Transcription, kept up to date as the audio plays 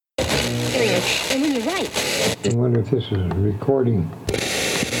when you write. I wonder if this is recording.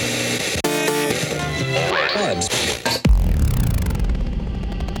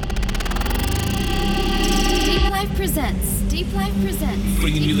 Deep Life presents.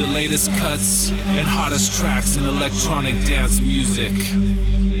 Bringing you the latest cuts and hottest tracks in electronic dance music.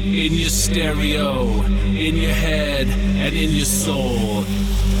 In your stereo, in your head, and in your soul.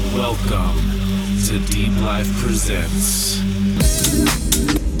 Welcome to Deep Life Presents.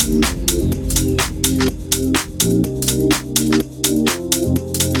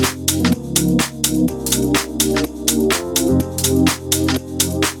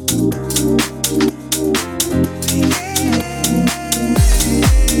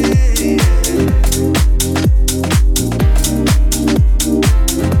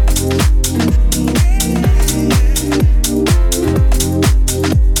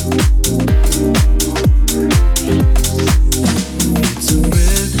 It's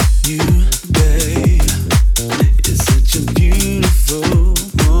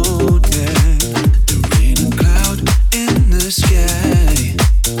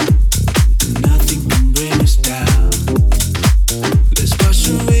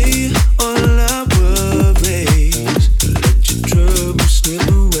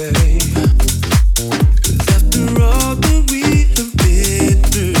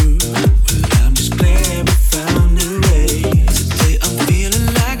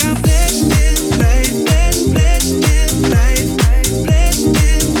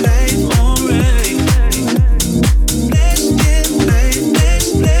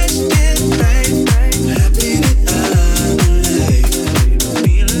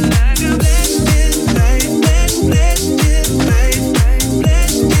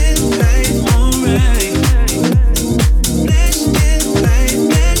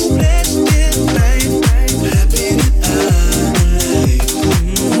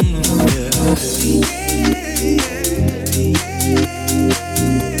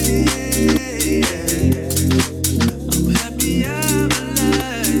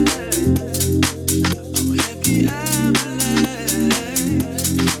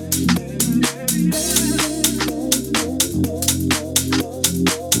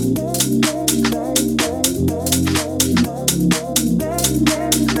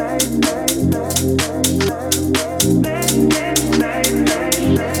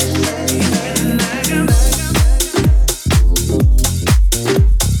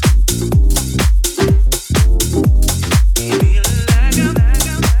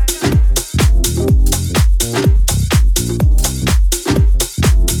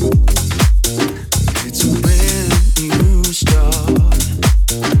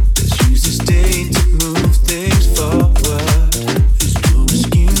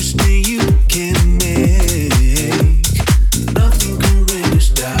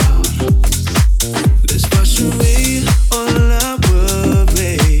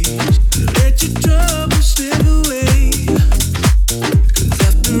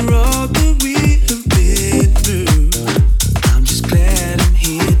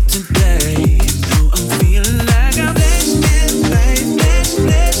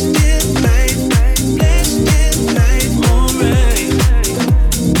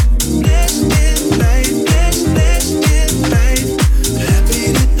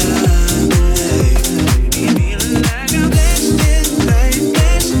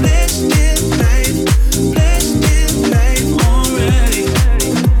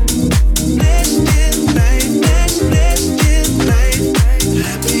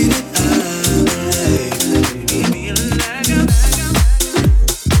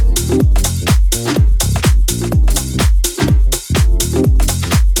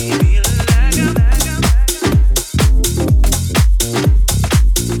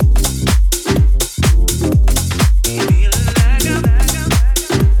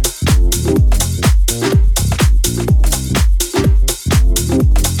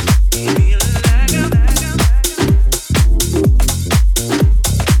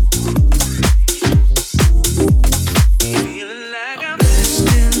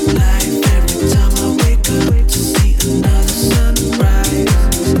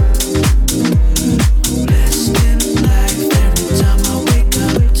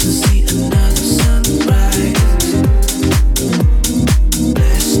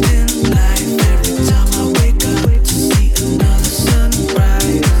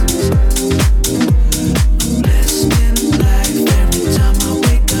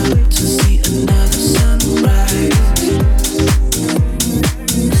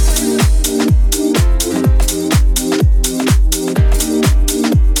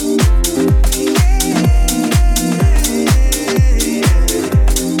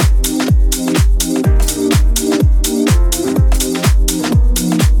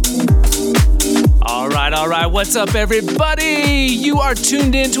What's up, everybody? You are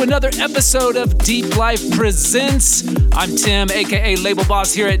tuned in to another episode of Deep Life Presents. I'm Tim, aka Label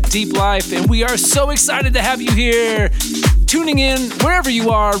Boss here at Deep Life, and we are so excited to have you here, tuning in wherever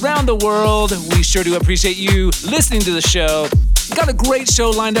you are around the world. We sure do appreciate you listening to the show. Got a great show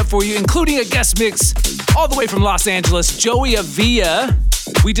lined up for you, including a guest mix all the way from Los Angeles, Joey Avila.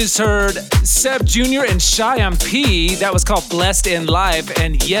 We just heard Seb Jr. and Cheyenne P. That was called Blessed in Life,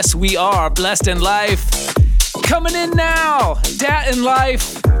 and yes, we are blessed in life. Coming in now, Dat in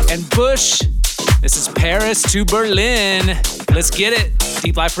Life and Bush. This is Paris to Berlin. Let's get it.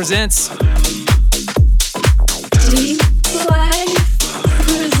 Deep Life Presents. Deep Life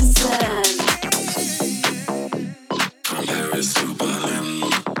Presents. From Paris to Berlin,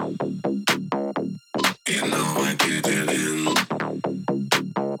 you know I get it in.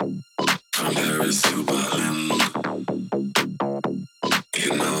 From Paris to Berlin,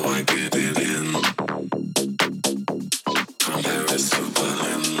 you know I get it in. From Paris to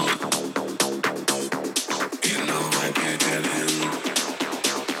Berlin, you know I get it in.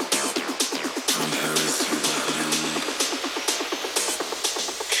 From Paris to Berlin,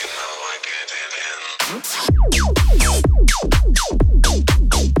 you know I get it in.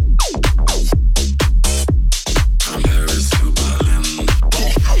 From Paris to Berlin, you know I get it in. From Paris to Berlin,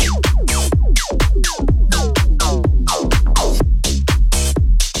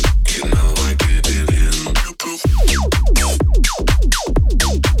 you know I get it in. From Paris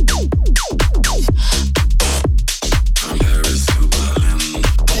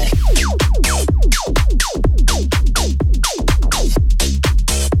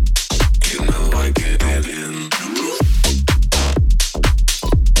Berlin, you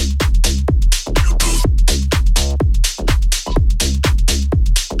know I get it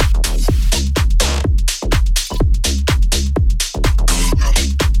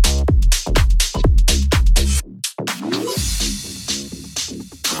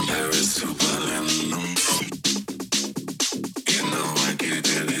From Paris to Berlin, you know I get it in.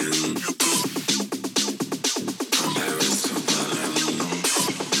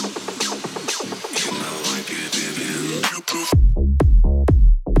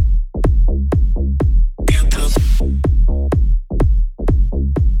 Get up. Get up.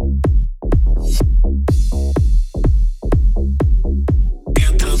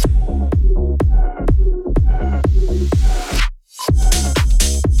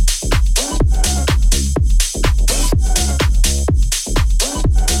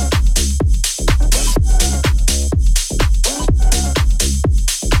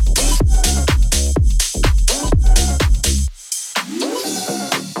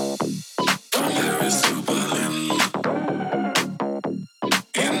 From Paris to Berlin, you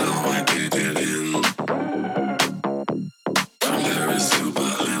know I get it in. From Paris to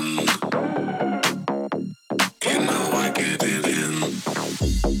Berlin, you know I get it in.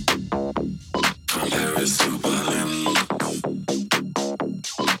 From Paris to Berlin,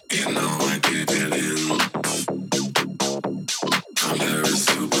 you know I get it in. From Paris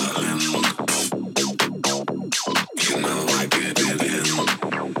to Berlin, you know I get it in. From Paris to Berlin, you know I get it in.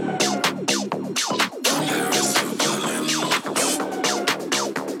 From Paris to Berlin, you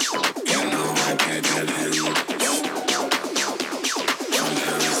know I get it in. From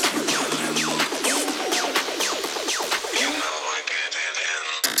Paris to Berlin, you know I get it in.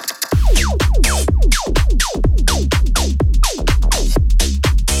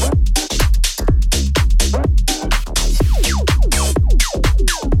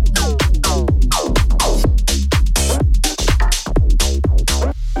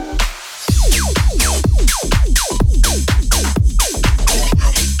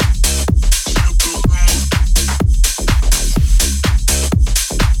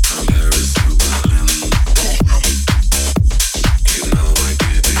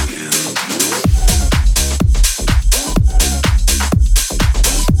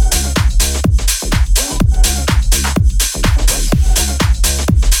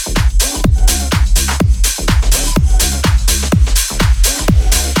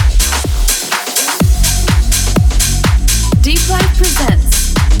 Deep Life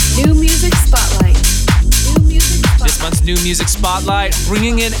Presents. New Music Spotlight. New Music Spotlight. This month's New Music Spotlight,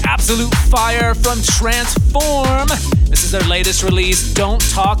 bringing in absolute fire from Transform. This is their latest release, Don't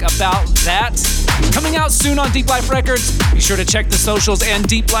Talk About That. Coming out soon on Deep Life Records. Be sure to check the socials and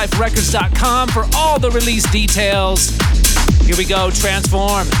deepliferecords.com for all the release details. Here we go,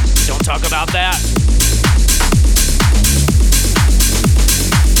 Transform. Don't talk about that.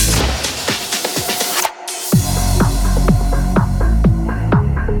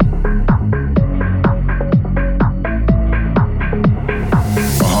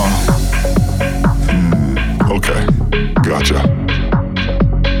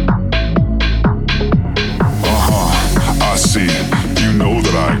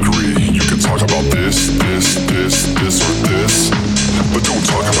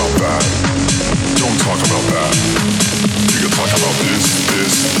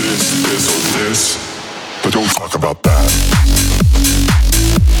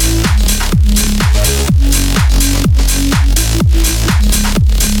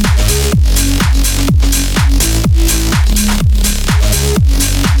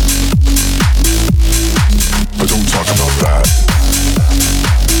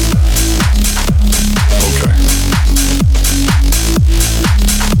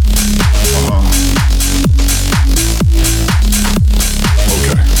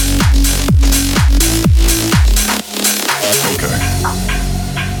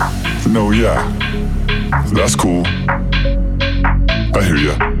 No, yeah. That's cool. I hear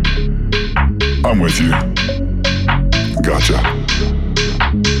ya. I'm with you. Gotcha.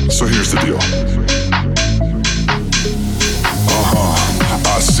 So here's the deal.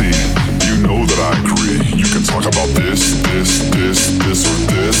 I see. You know that I agree. You can talk about this, or this,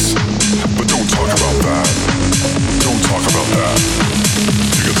 but don't talk about that. Don't talk about that.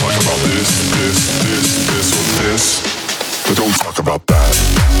 You can talk about this, or this, but don't talk about that.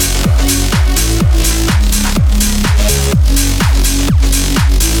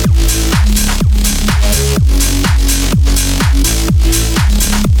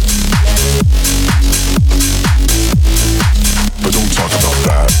 But don't talk about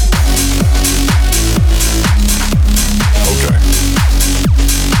that. Okay.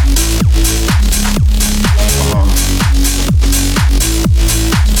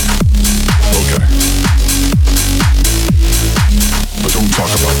 Okay. But don't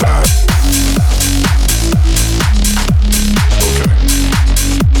talk about that. Okay.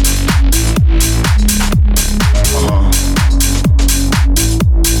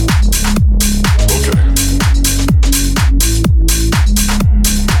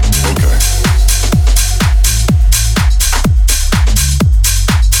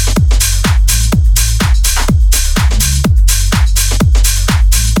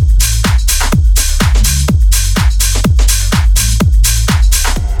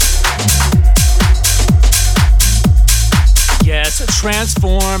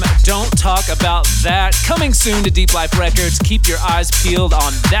 Transform, Don't Talk About That. Coming soon to Deep Life Records. Keep your eyes peeled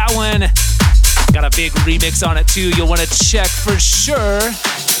on that one. Got a big remix on it too. You'll want to check for sure.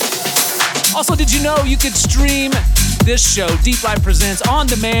 Also, did you know you could stream this show, Deep Life Presents, on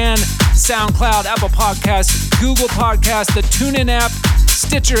demand, SoundCloud, Apple Podcasts, Google Podcasts, the TuneIn app,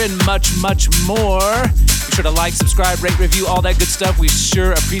 Stitcher, and much, much more. Be sure to like, subscribe, rate, review, all that good stuff. We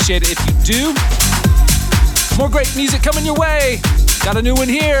sure appreciate it if you do. More great music coming your way. Got a new one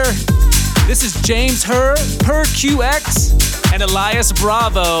here. This is James Per QX, and Elias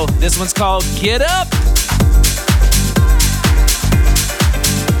Bravo. This one's called Get Up.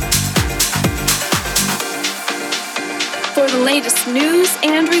 For the latest news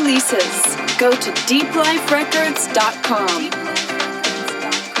and releases, go to deepliferecords.com.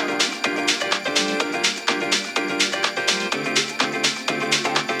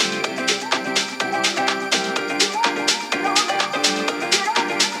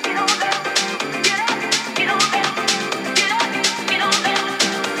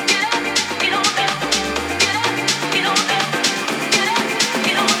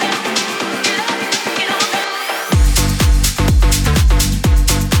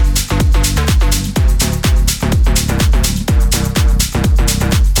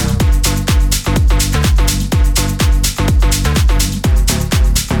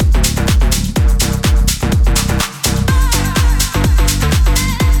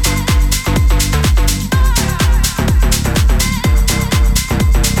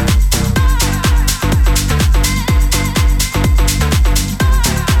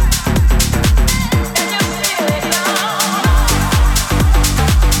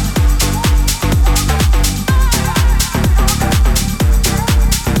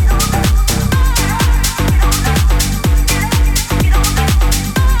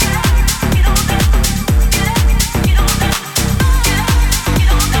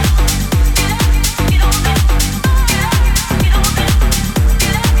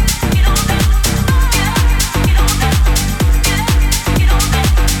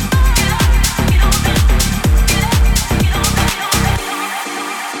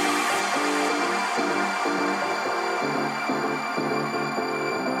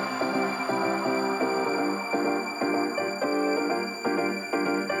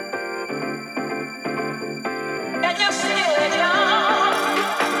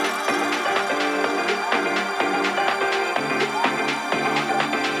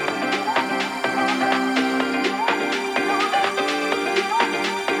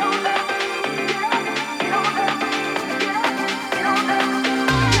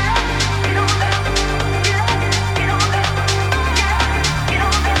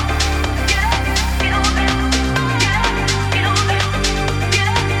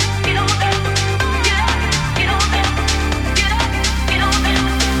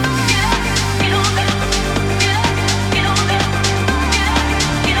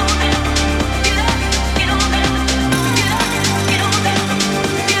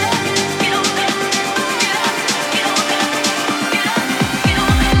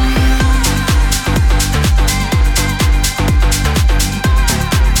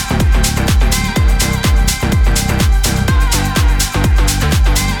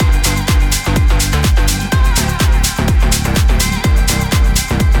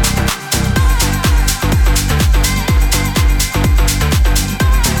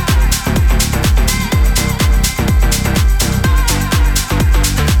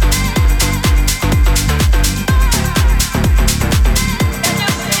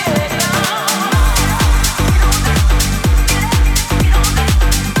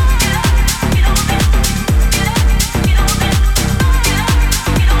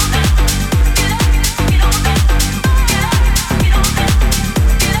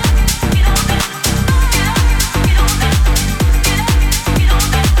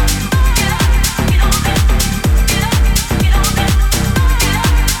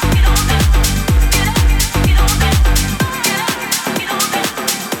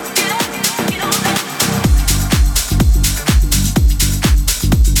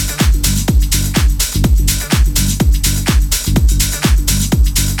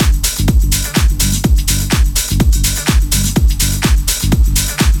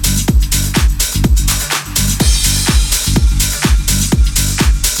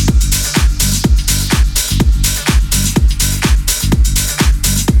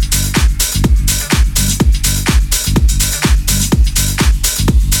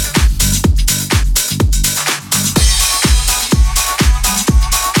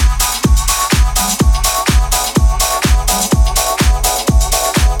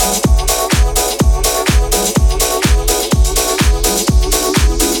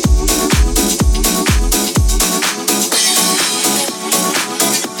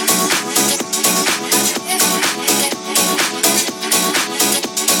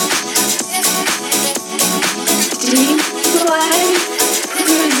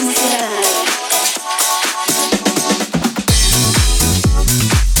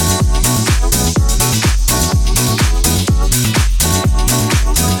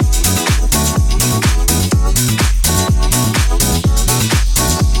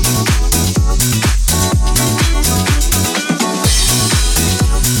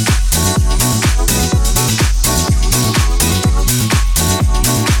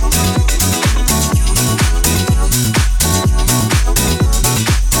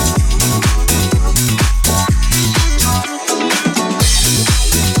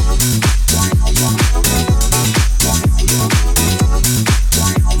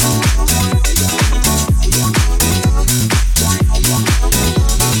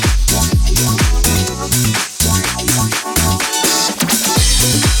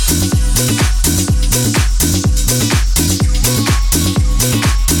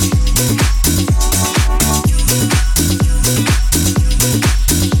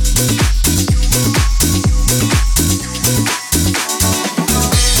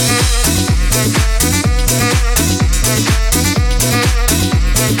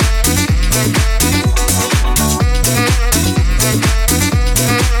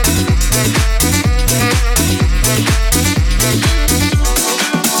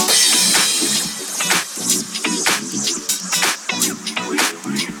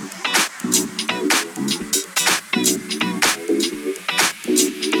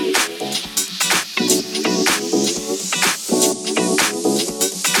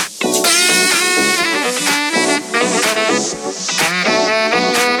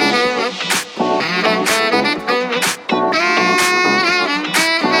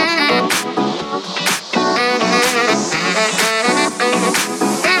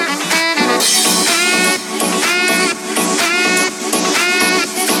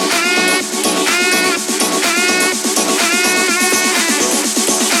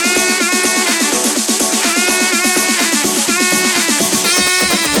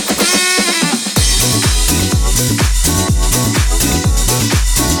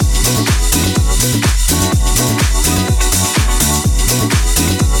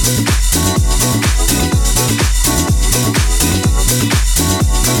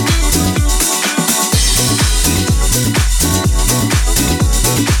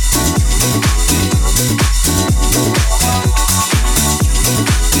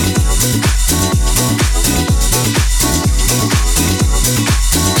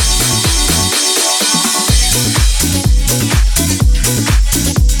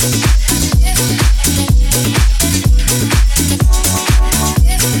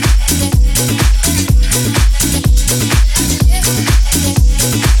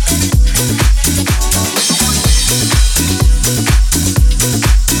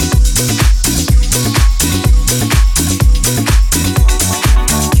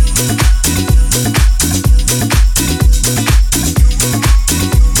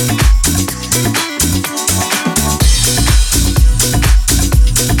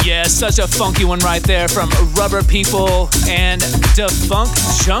 Such a funky one right there from Rubber People and Defunct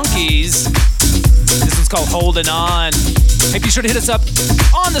Junkies. This one's called Holding On. Hey, be sure to hit us up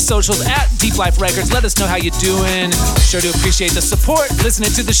on the socials at Deep Life Records. Let us know how you're doing. Sure to appreciate the support,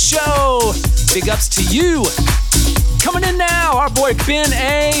 listening to the show. Big ups to you. Coming in now, our boy Ben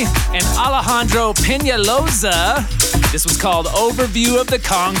A and Alejandro Peñalosa. This was called Overview of the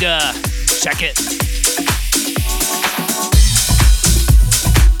Conga. Check it.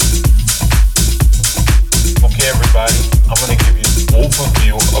 Okay, everybody, I'm going to give you an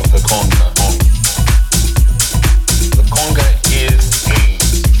overview of the conga. The conga is a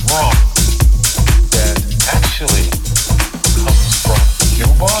drum that actually comes from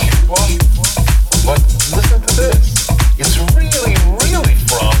Cuba. But listen to this. It's really, really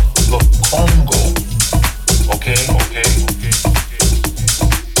from the Congo. Okay.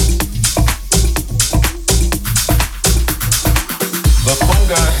 The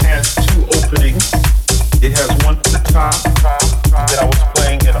conga has two openings. It has one at the top that I was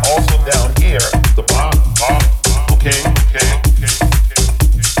playing, and also down here, the bottom. Okay.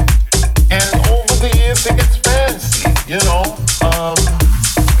 And over the years, it gets fancy,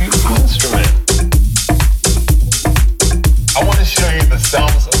 beautiful instrument. I want to show you the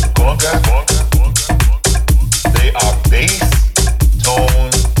sounds of the conga. They are bass,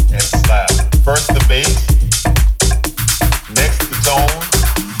 tone, and slap. First the bass, next the tone,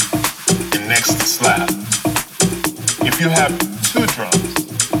 and next the slap. If you have two drums,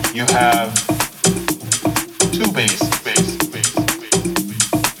 you have two bass,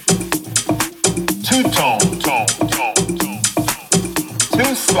 two tone,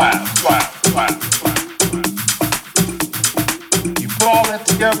 two slap. all that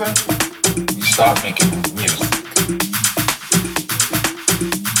together, you start making music.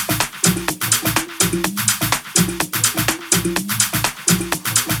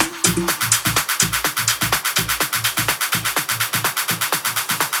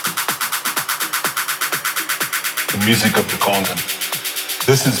 The music of the Congan.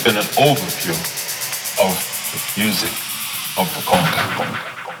 This has been an overview of the music of the Congan.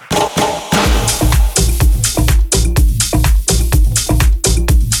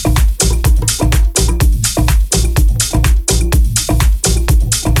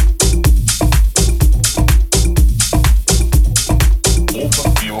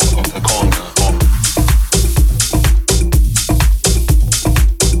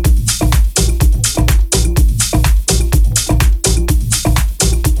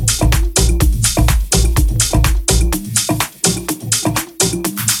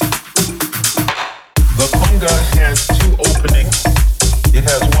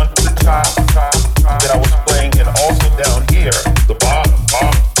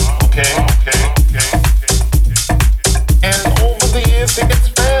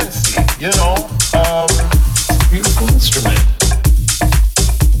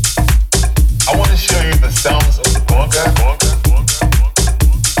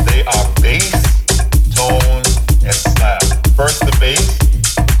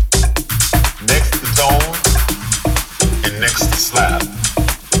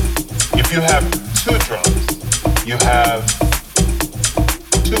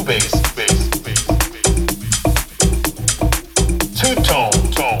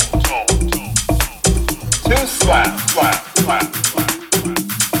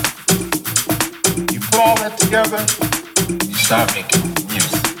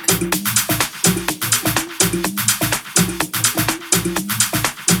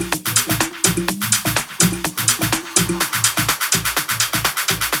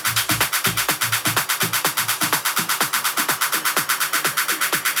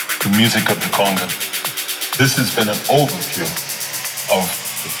 Music of the Congan. This has been an overview of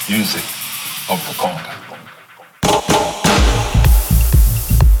the music of the Congan.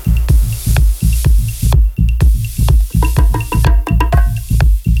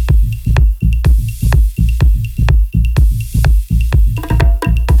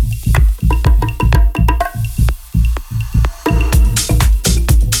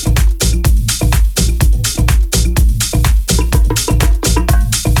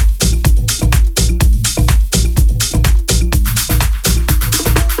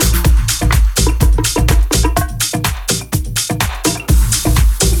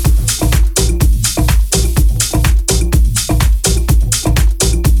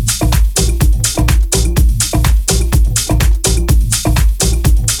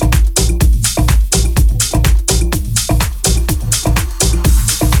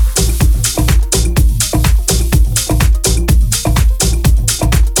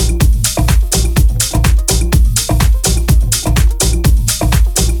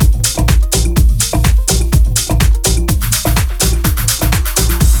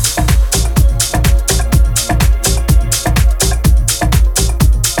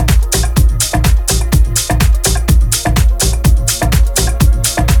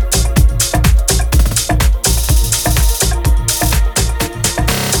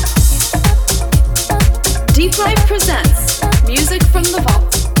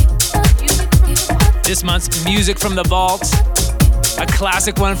 Music from the Vault, a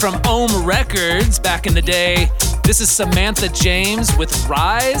classic one from Ohm Records back in the day. This is Samantha James with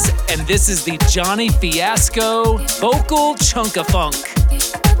Rise, and this is the Johnny Fiasco vocal chunk-a-funk.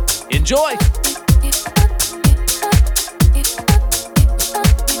 Enjoy!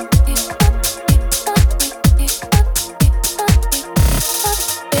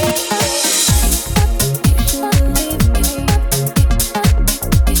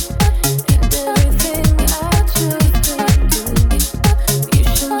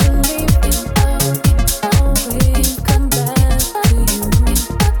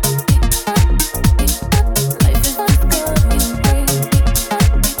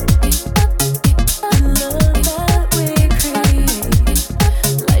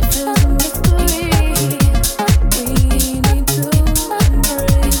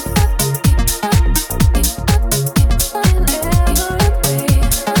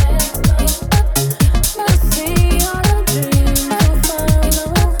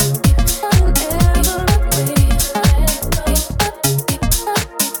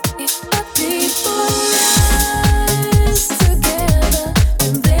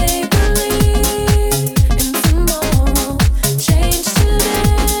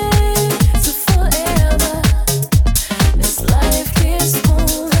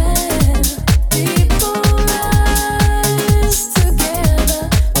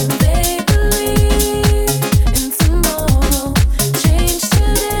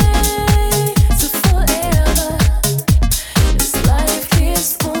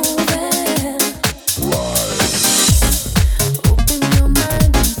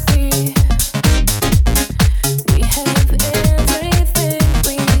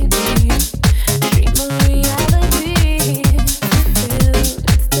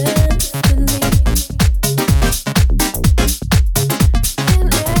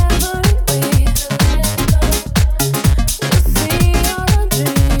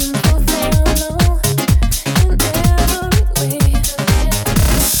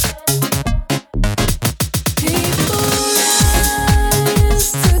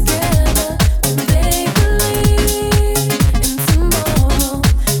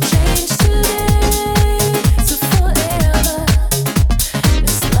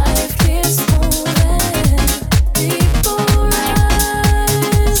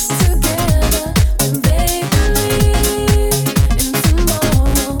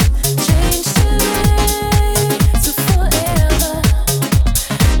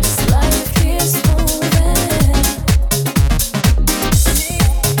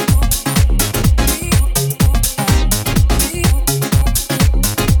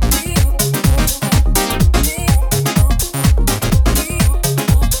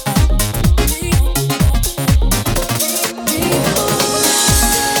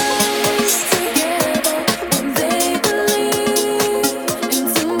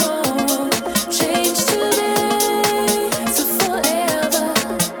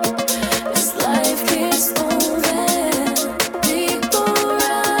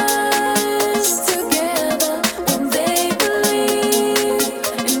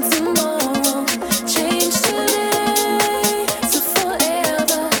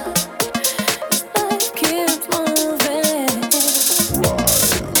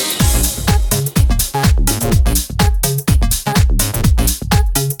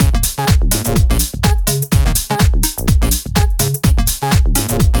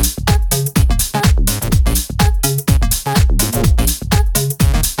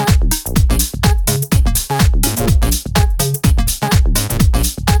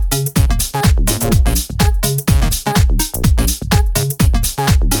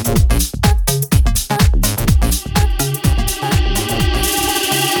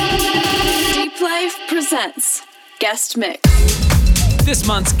 guest mix. This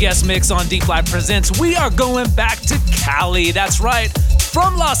month's guest mix on Deep Life Presents, we are going back to Cali. That's right,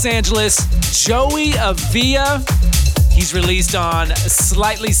 from Los Angeles, Joey Avila. He's released on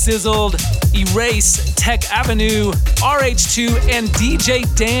Slightly Sizzled, Erase, Tech Avenue, RH2, and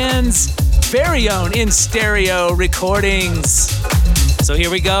DJ Dan's very own In Stereo recordings. So here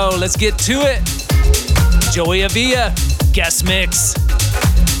we go, let's get to it. Joey Avila, guest mix.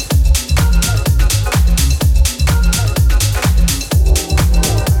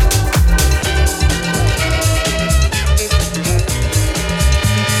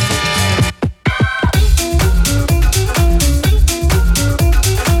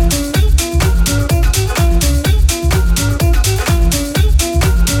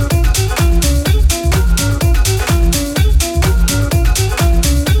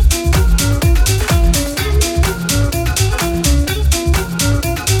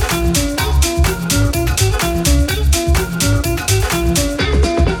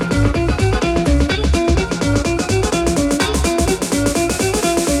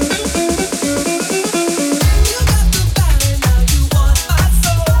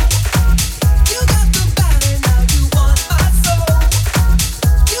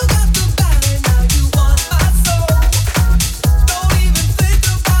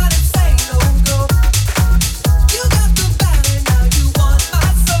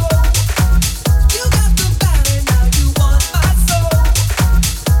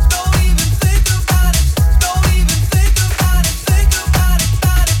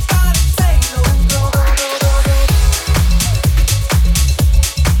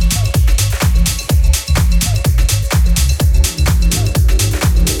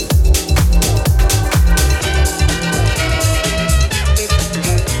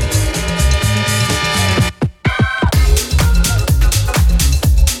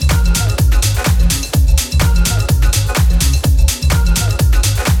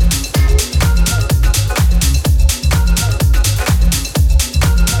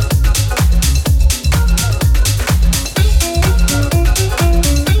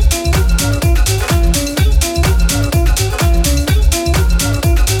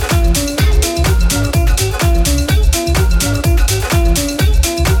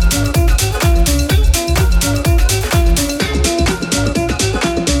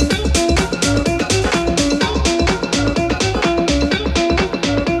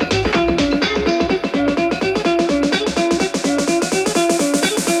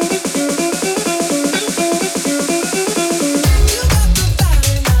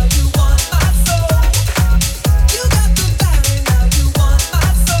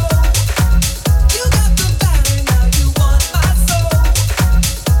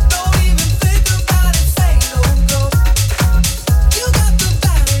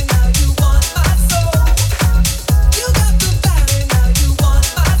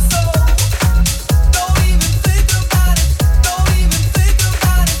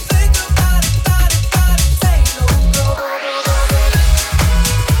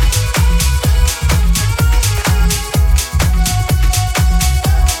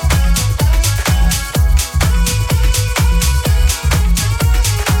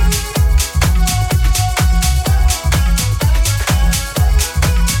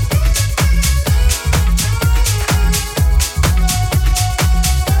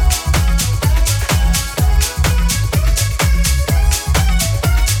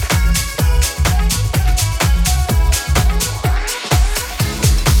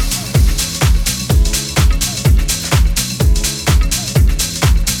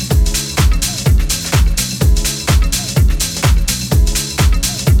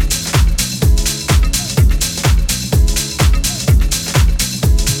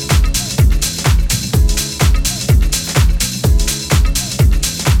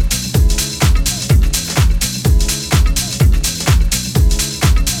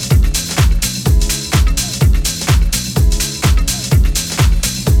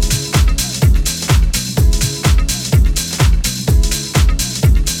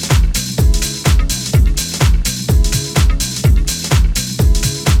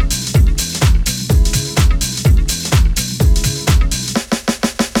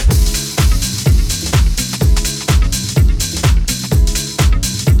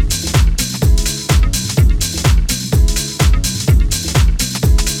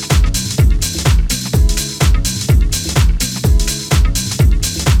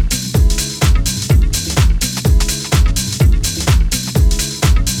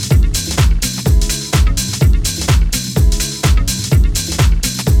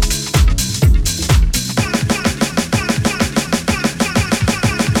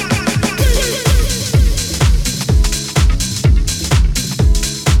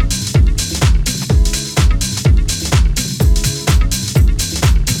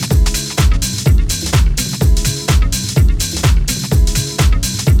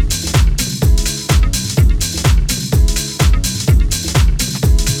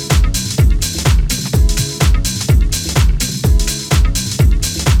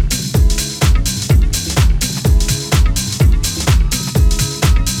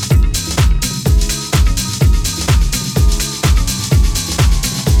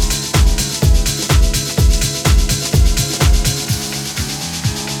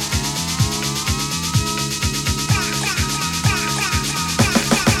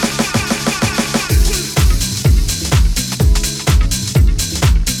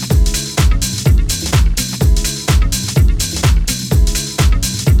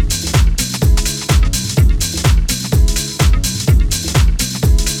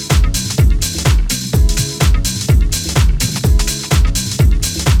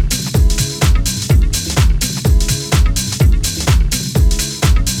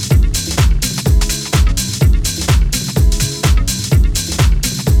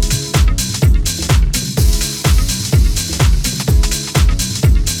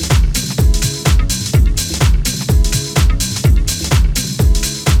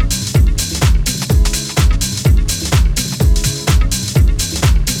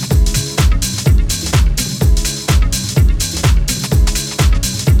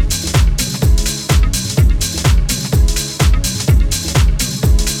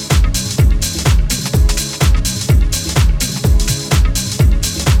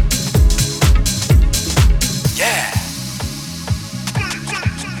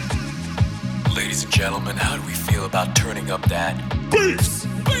 Ladies and gentlemen, how do we feel about turning up that bass?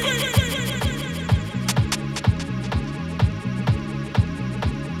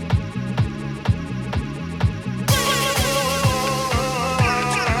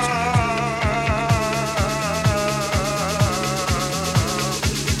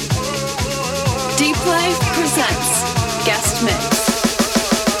 Deep Life presents Guest Mix.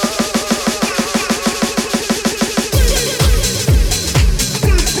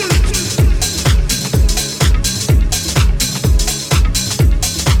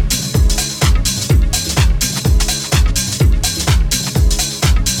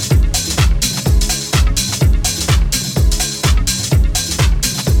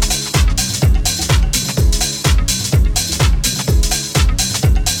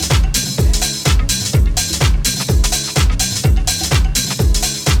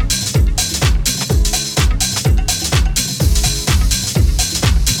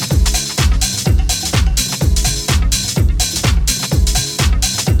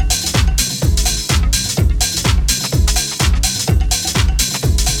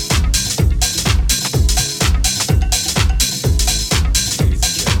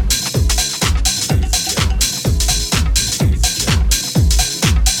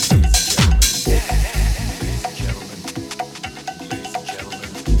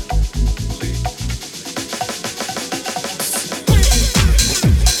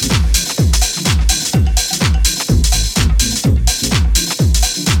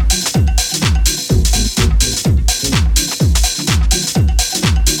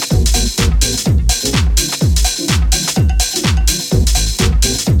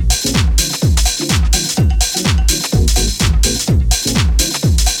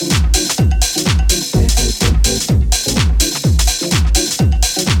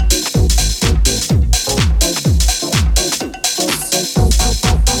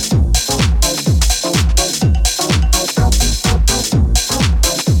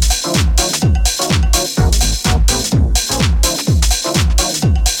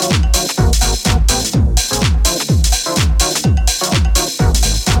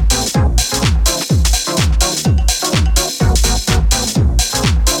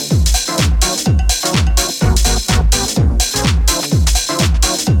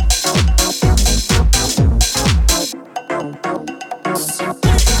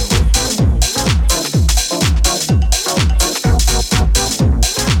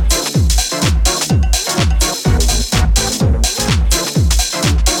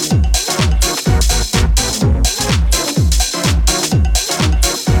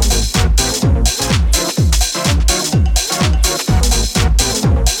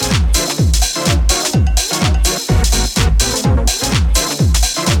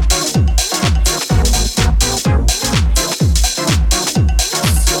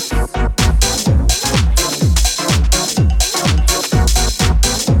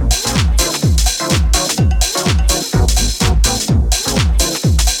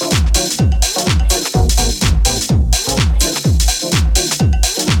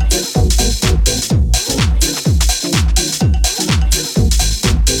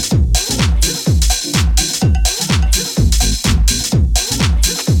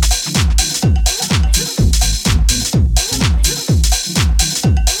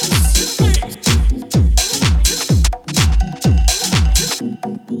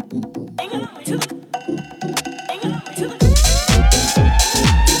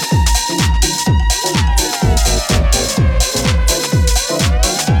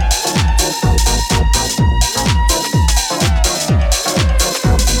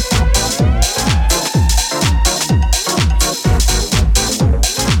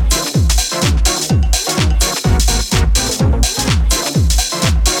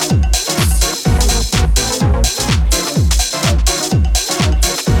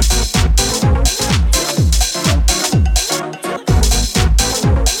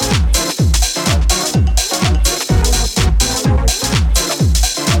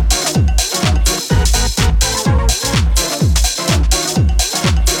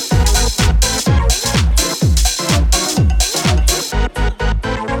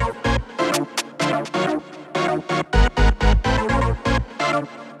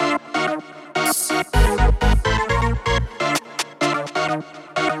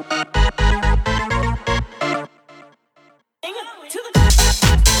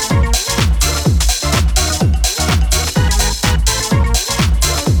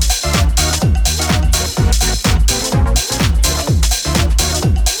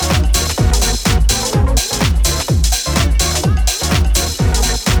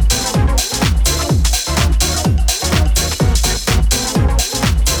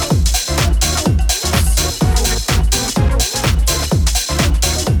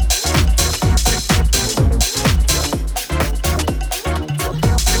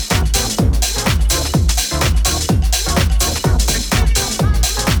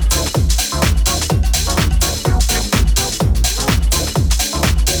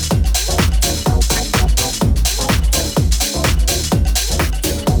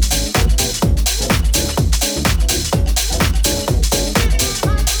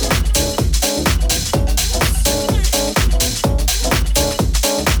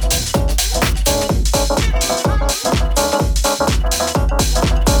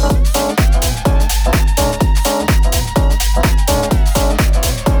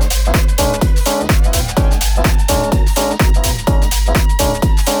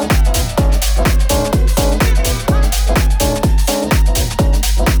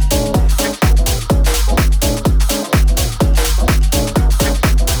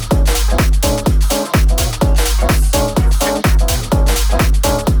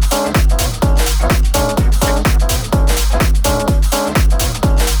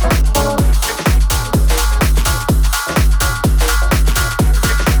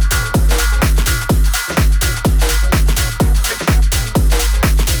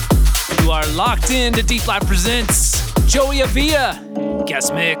 locked in to Deep Life Presents Joey Avila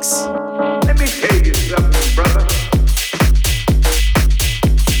guest mix. Let me tell you something, brother.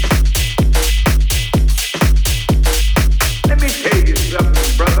 Let me tell you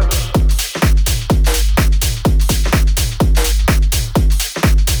something, brother.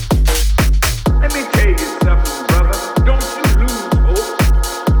 Let me tell you something, brother. Don't you lose hope.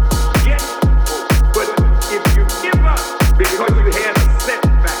 Get hope. But if you give up because you had a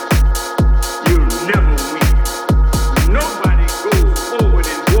setback, you'll never win. Nobody goes forward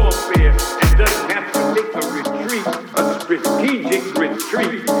in warfare and doesn't have to take a retreat, a strategic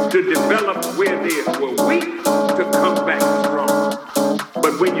retreat to develop where they were weak to come back strong.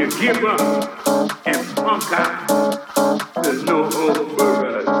 But when you give up and punk out, there's no hope for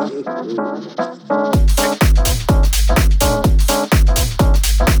us.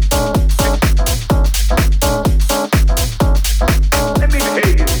 Let me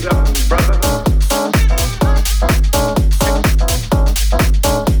tell you something, brother.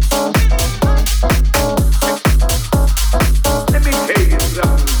 Let me tell you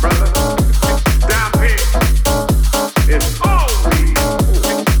something, brother. Stop it. There's always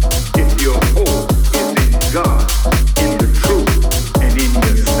hope if your hope is in God, in the truth, and in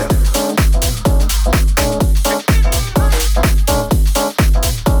yourself.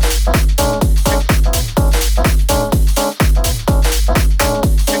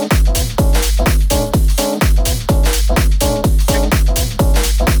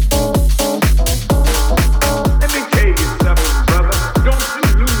 Let me tell you something, brother. Don't you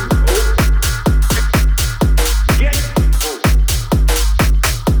lose hope. Get hope.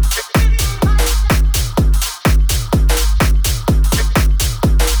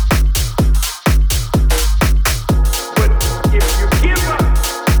 But if you give up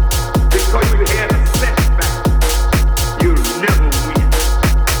because you had a setback, you'll never win.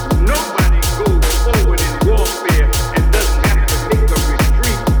 Nobody goes forward in warfare and doesn't have to take a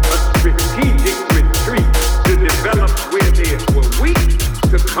retreat, a strategic retreat to develop where they were weak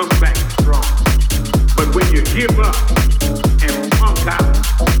to come back strong. But when you give up and punk out,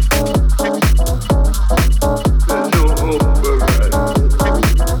 there's no hope for us.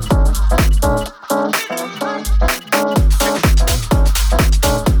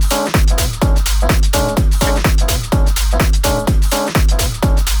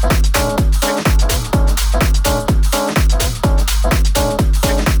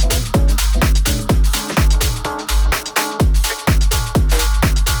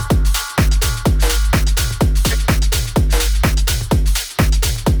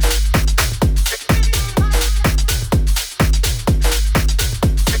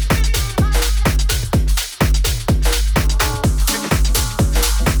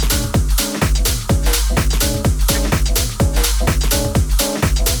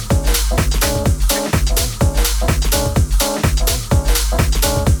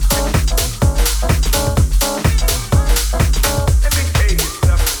 Let me tell you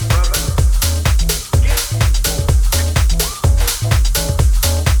something, brother.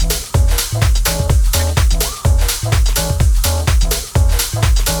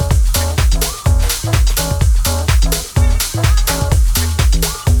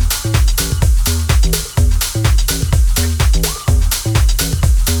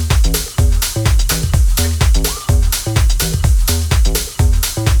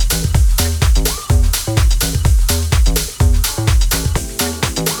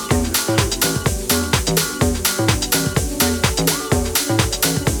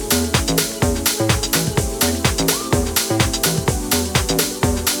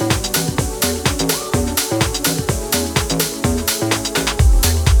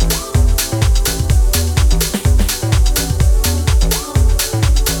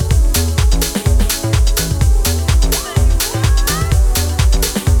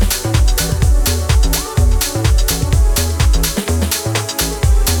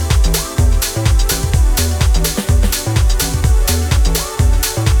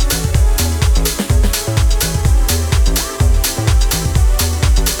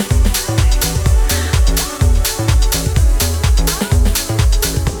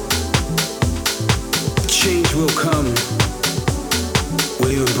 Change will come.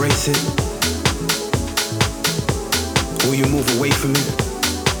 Will you embrace it? Will you move away from it?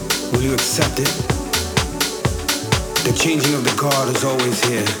 Will you accept it? The changing of the guard is always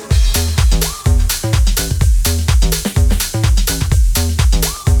here.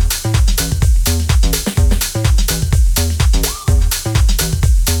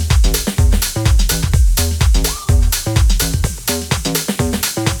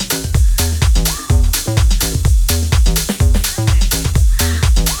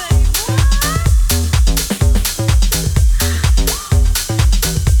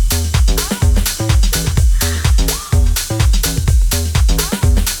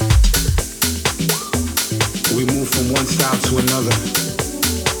 to another,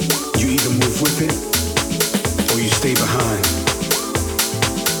 you either move with it or you stay behind.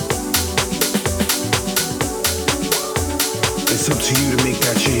 It's up to you to make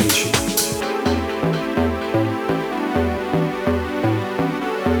that change.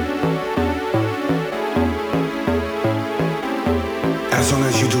 As long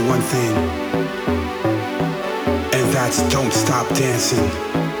as you do one thing, and that's don't stop dancing.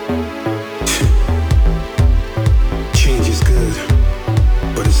 Change is good,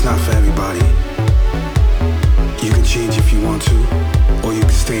 but it's not for everybody. You can change if you want to, or you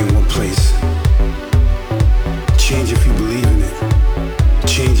can stay in one place. Change if you believe in it.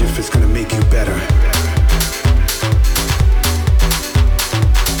 Change if it's gonna make you better.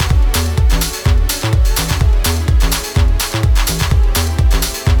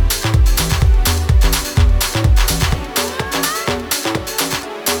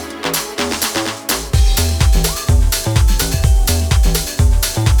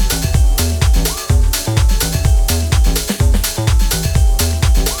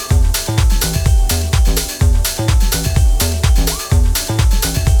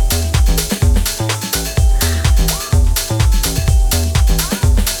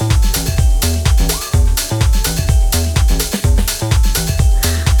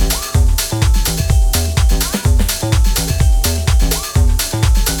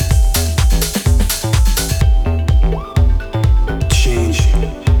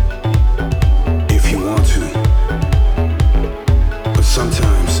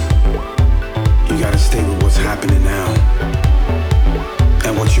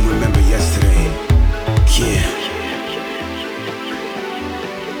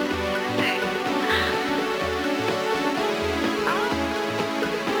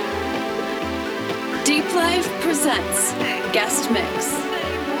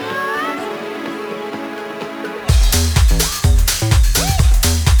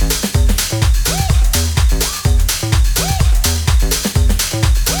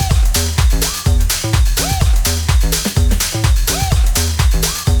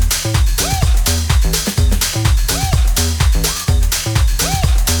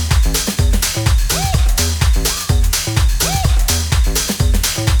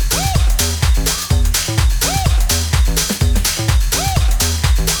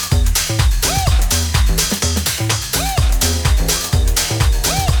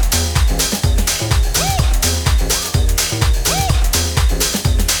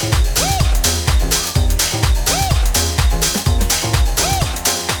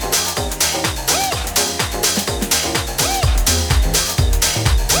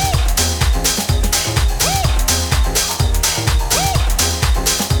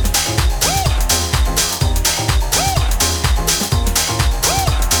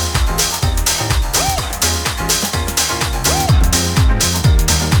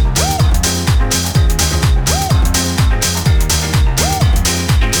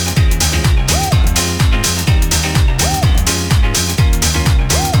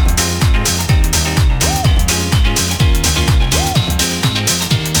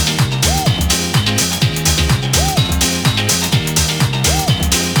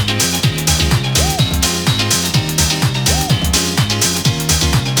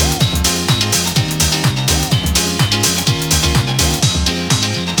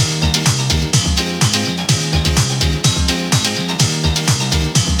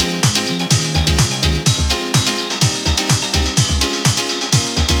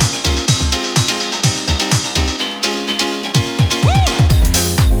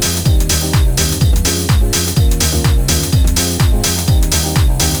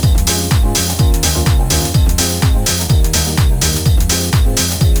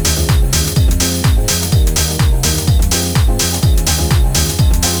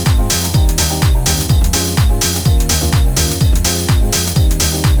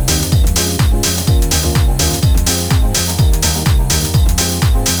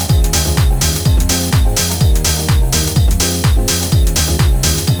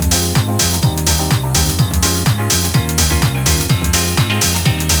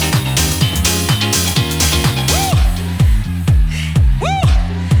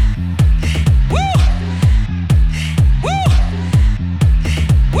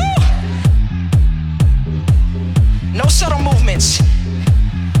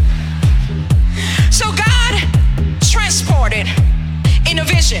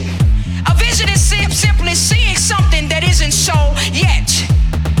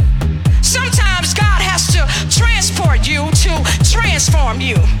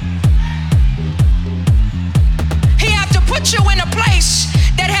 put you in a place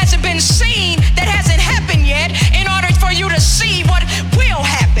that hasn't been seen, that hasn't happened yet, in order for you to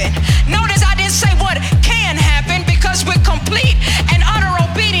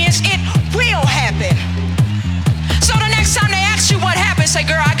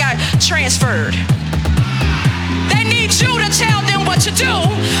transferred. They need you to tell them what to do,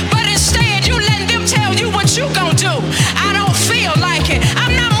 but instead you letting them tell you what you gon' do. I don't feel like it.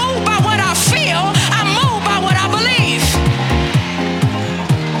 I'm not moved by what I feel. I'm moved by what I believe.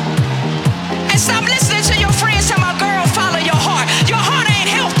 And stop listening to your friends tell my girl, follow your heart. Your heart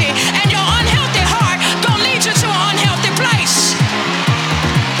ain't healthy, and your unhealthy heart gon' lead you to an unhealthy place.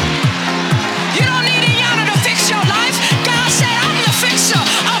 You don't need Iyanla to fix your life. God said I'm the fixer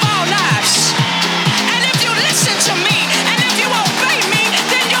of all lives. And if you listen to me, and if you obey me,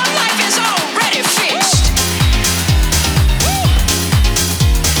 then your life is already fixed.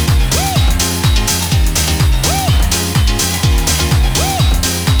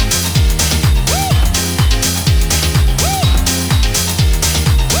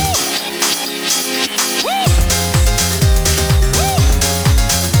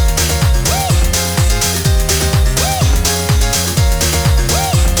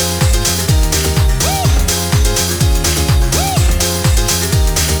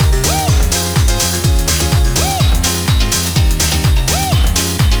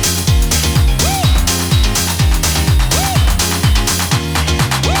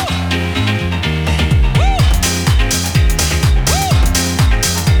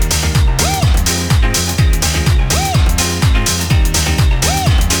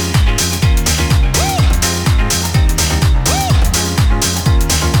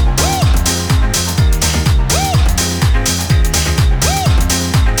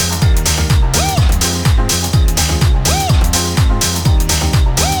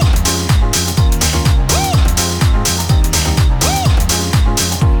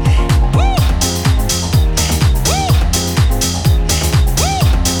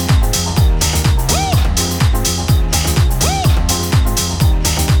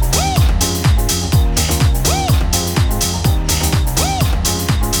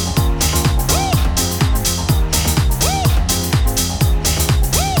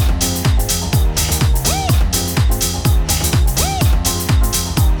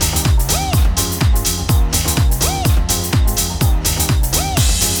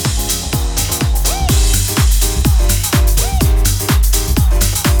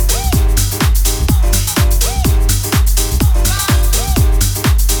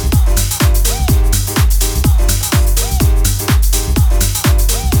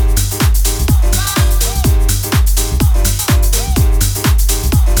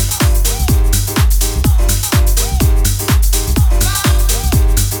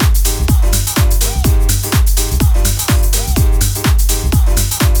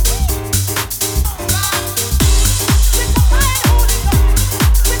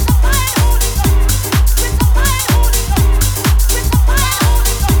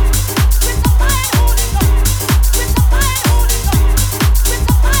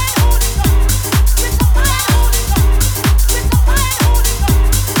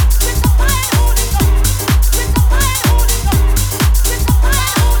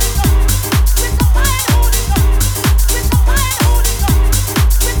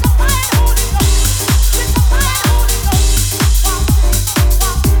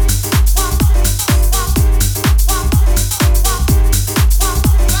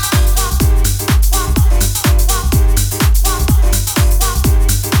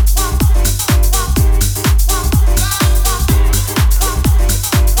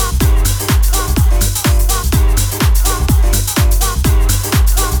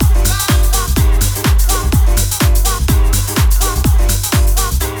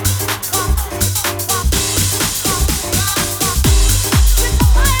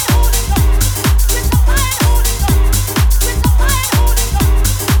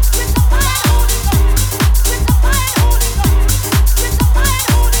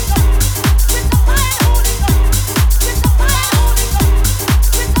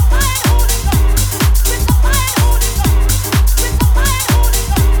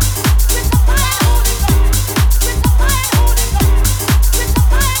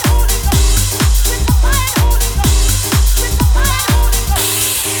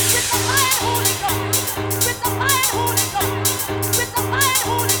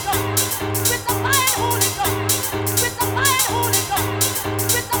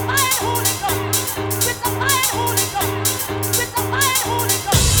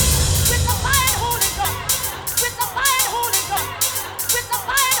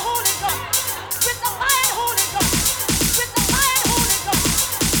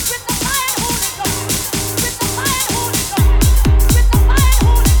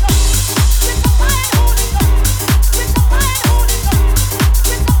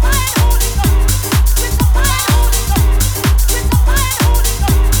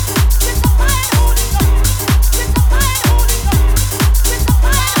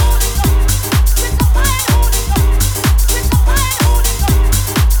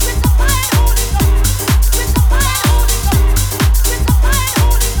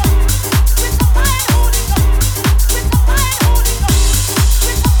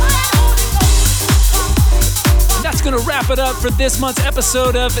 for this month's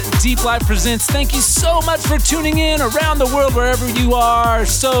episode of Deep Life Presents. Thank you so much for tuning in around the world, wherever you are.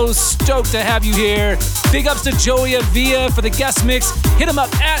 So stoked to have you here. Big ups to Joey Avia for the guest mix. Hit him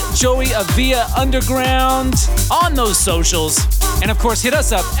up at Joey Avia Underground on those socials. And of course, hit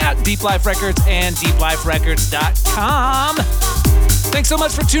us up at Deep Life Records and deepliferecords.com. Thanks so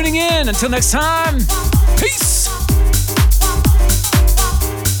much for tuning in. Until next time, peace.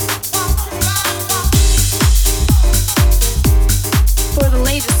 For the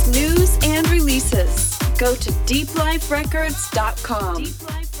latest news and releases, go to deepliferecords.com.